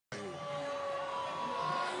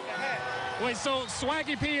Wait, so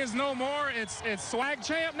Swaggy P is no more? It's Swag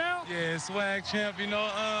Champ now? Yeah, Swag Champ. You know,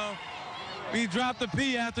 we dropped the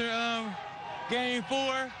P after game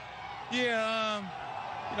 4. Yeah,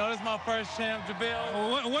 you know, this is my first champ,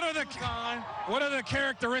 JaVale. What are the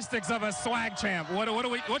characteristics of a Swag Champ?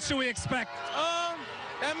 What should we expect?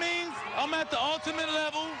 That means I'm at the ultimate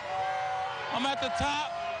level. I'm at the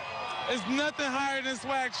top. It's nothing higher than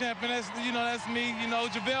Swag Champ, and that's me. You know,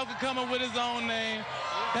 JaVale could come up with his own name.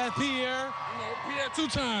 That's Pierre. Pierre 2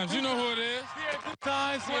 times. You know who it is. Pierre 2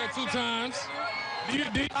 times. Pierre 2 times.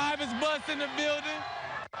 Ivan's bust in the building.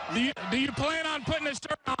 Do you plan on putting a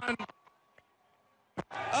shirt on?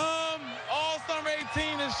 All Summer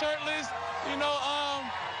 18 is shirtless. You know,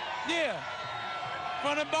 yeah.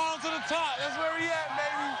 From the bottom to the top. That's where we at,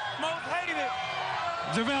 baby. Most hated.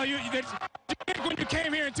 JaVale, you think when you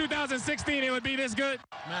came here in 2016 it would be this good?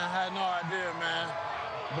 Man, I had no idea, man.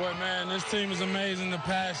 Boy, man, this team is amazing. The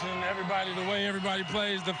passion, everybody, the way everybody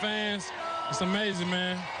plays, the fans. It's amazing,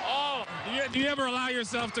 man. Do you ever allow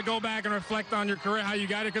yourself to go back and reflect on your career, how you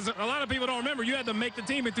got it? Because a lot of people don't remember. You had to make the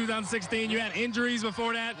team in 2016. You had injuries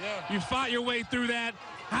before that. Yeah. You fought your way through that.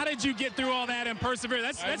 How did you get through all that and persevere?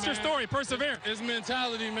 That's your story, persevere. It's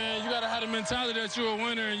mentality, man. You got to have the mentality that you're a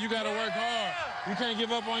winner and you got to work hard. You can't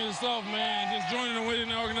give up on yourself, man. Just joining and winning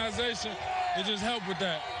the organization, it just helped with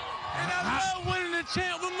that. And I love winning the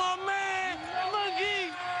champ with my man,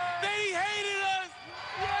 McGee. They hated us.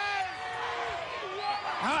 Yes.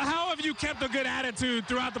 How have you kept a good attitude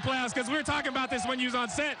throughout the playoffs? Because we were talking about this when you was on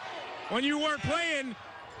set. When you weren't playing,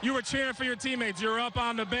 you were cheering for your teammates. You were up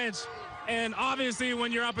on the bench. And obviously,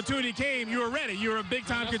 when your opportunity came, you were ready. You were a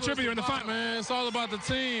big-time contributor in the final. Man, it's all about the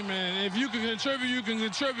team, man. If you can contribute, you can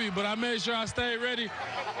contribute. But I made sure I stayed ready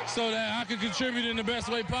so that I could contribute in the best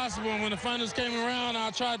way possible. And when the finals came around,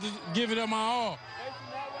 I tried to give it up my all.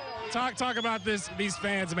 Talk about these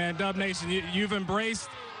fans, man. Dub Nation, you've embraced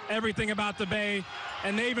everything about the Bay,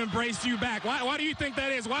 and they've embraced you back. Why do you think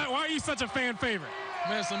that is? Why are you such a fan favorite?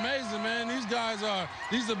 Man, it's amazing, man. These are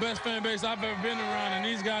the best fan base I've ever been around, and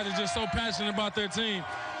these guys are just so passionate about their team.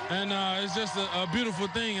 And it's just a beautiful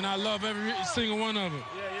thing, and I love every single one of them.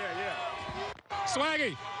 Yeah.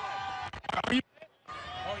 Swaggy, are you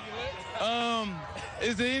lit?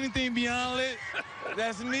 Is there anything beyond lit?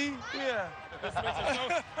 That's me? Yeah.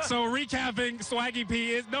 So recapping, Swaggy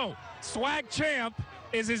P is, Swag Champ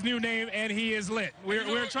is his new name, and he is lit.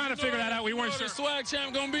 We're trying to figure that out. We weren't sure. The Swag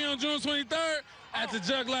Champ going to be on June 23rd at the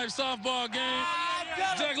Jug Life softball game.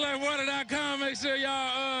 JugLifeWater.com. Make sure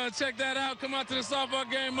y'all check that out. Come out to the softball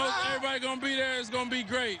game. Everybody going to be there. It's going to be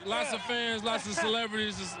great. Lots of fans, lots of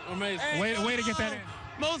celebrities. It's amazing. Way to get that in.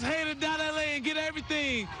 Most hated .LA and get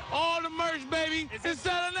everything. All the merch, baby. It's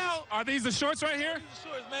selling out. Are these the shorts right here? These the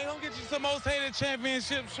shorts, man. Gonna get you some most hated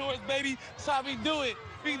championship shorts, baby. That's how we do it.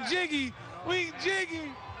 We jiggy. We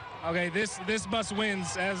jiggy. Okay, this bus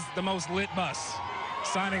wins as the most lit bus.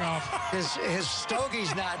 Signing off. His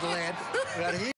stogie's not lit, but he